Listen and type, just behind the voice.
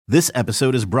This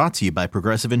episode is brought to you by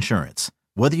Progressive Insurance.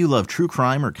 Whether you love true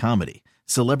crime or comedy,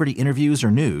 celebrity interviews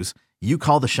or news, you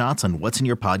call the shots on what's in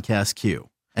your podcast queue.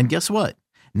 And guess what?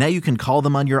 Now you can call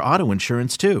them on your auto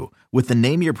insurance too with the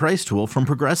Name Your Price tool from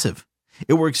Progressive.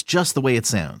 It works just the way it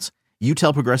sounds. You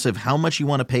tell Progressive how much you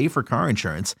want to pay for car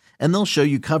insurance, and they'll show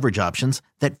you coverage options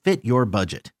that fit your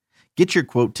budget. Get your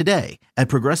quote today at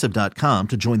Progressive.com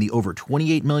to join the over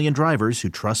 28 million drivers who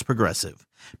trust Progressive.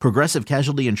 Progressive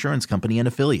Casualty Insurance Company and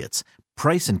Affiliates.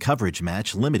 Price and coverage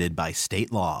match limited by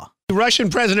state law. Russian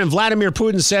President Vladimir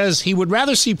Putin says he would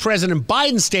rather see President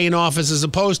Biden stay in office as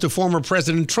opposed to former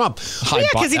President Trump. Yeah,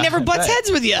 because he never butts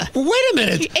heads with you. Wait a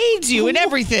minute. He aids you in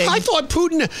everything. I thought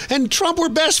Putin and Trump were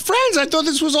best friends. I thought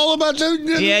this was all about...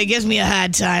 Yeah, he gives me a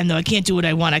hard time, though. I can't do what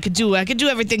I want. I could do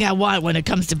everything I want when it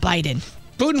comes to Biden.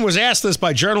 Putin was asked this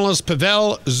by journalist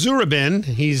Pavel Zurabin.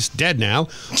 He's dead now.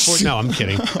 No, I'm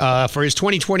kidding. For his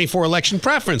 2024 election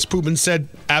preference, Putin said,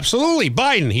 absolutely,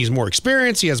 Biden. He's more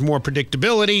experienced. He has more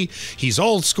predictability. He's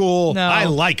old school. No. I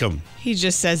like him. He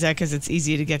just says that because it's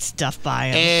easy to get stuff by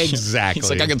him. Exactly. It's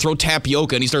like I can throw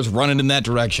tapioca and he starts running in that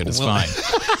direction. It's fine.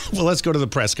 Well, let's go to the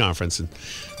press conference.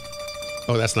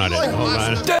 Oh, that's not it. Hold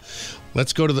on.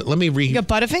 Let's go to the... Let me read... You got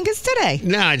Butterfingers today?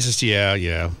 Nah, just...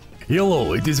 Yeah.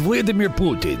 Hello, it is Vladimir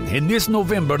Putin, and this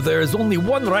November there is only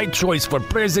one right choice for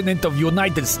President of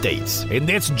United States, and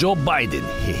that's Joe Biden.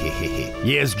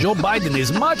 Yes, Joe Biden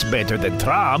is much better than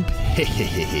Trump.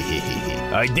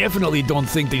 I definitely don't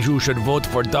think that you should vote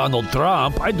for Donald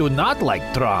Trump. I do not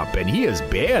like Trump, and he is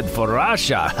bad for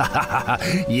Russia.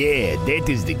 Yeah, that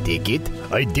is the ticket.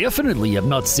 I definitely am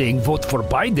not saying vote for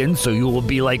Biden, so you will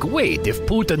be like, wait, if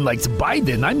Putin likes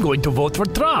Biden, I'm going to vote for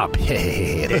Trump.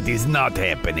 That is not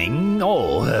happening.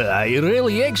 No, I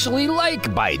really actually like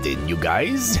Biden, you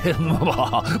guys.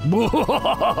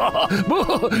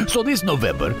 So this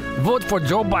November, vote for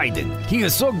Joe Biden. He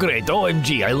is so great.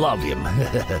 OMG, I love him.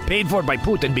 Paid for by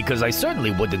Putin because I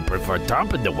certainly wouldn't prefer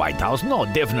Trump in the White House. No,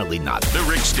 definitely not. The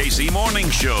Rick Stacy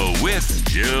Morning Show with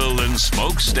Jill and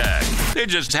Smokestack. They're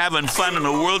just having fun in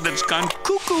a world that's gone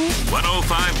cuckoo.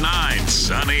 105.9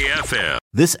 Sunny FM.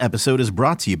 This episode is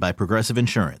brought to you by Progressive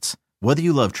Insurance. Whether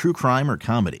you love true crime or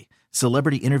comedy,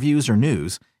 celebrity interviews or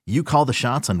news, you call the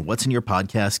shots on what's in your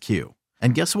podcast queue.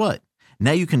 And guess what?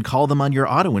 Now you can call them on your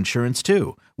auto insurance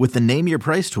too with the Name Your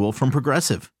Price tool from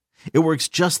Progressive. It works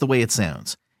just the way it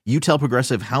sounds. You tell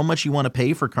Progressive how much you want to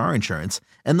pay for car insurance,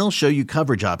 and they'll show you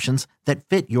coverage options that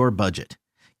fit your budget.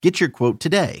 Get your quote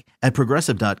today at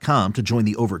Progressive.com to join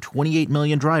the over 28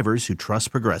 million drivers who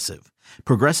trust Progressive.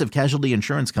 Progressive Casualty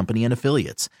Insurance Company and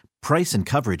Affiliates. Price and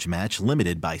coverage match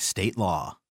limited by state law.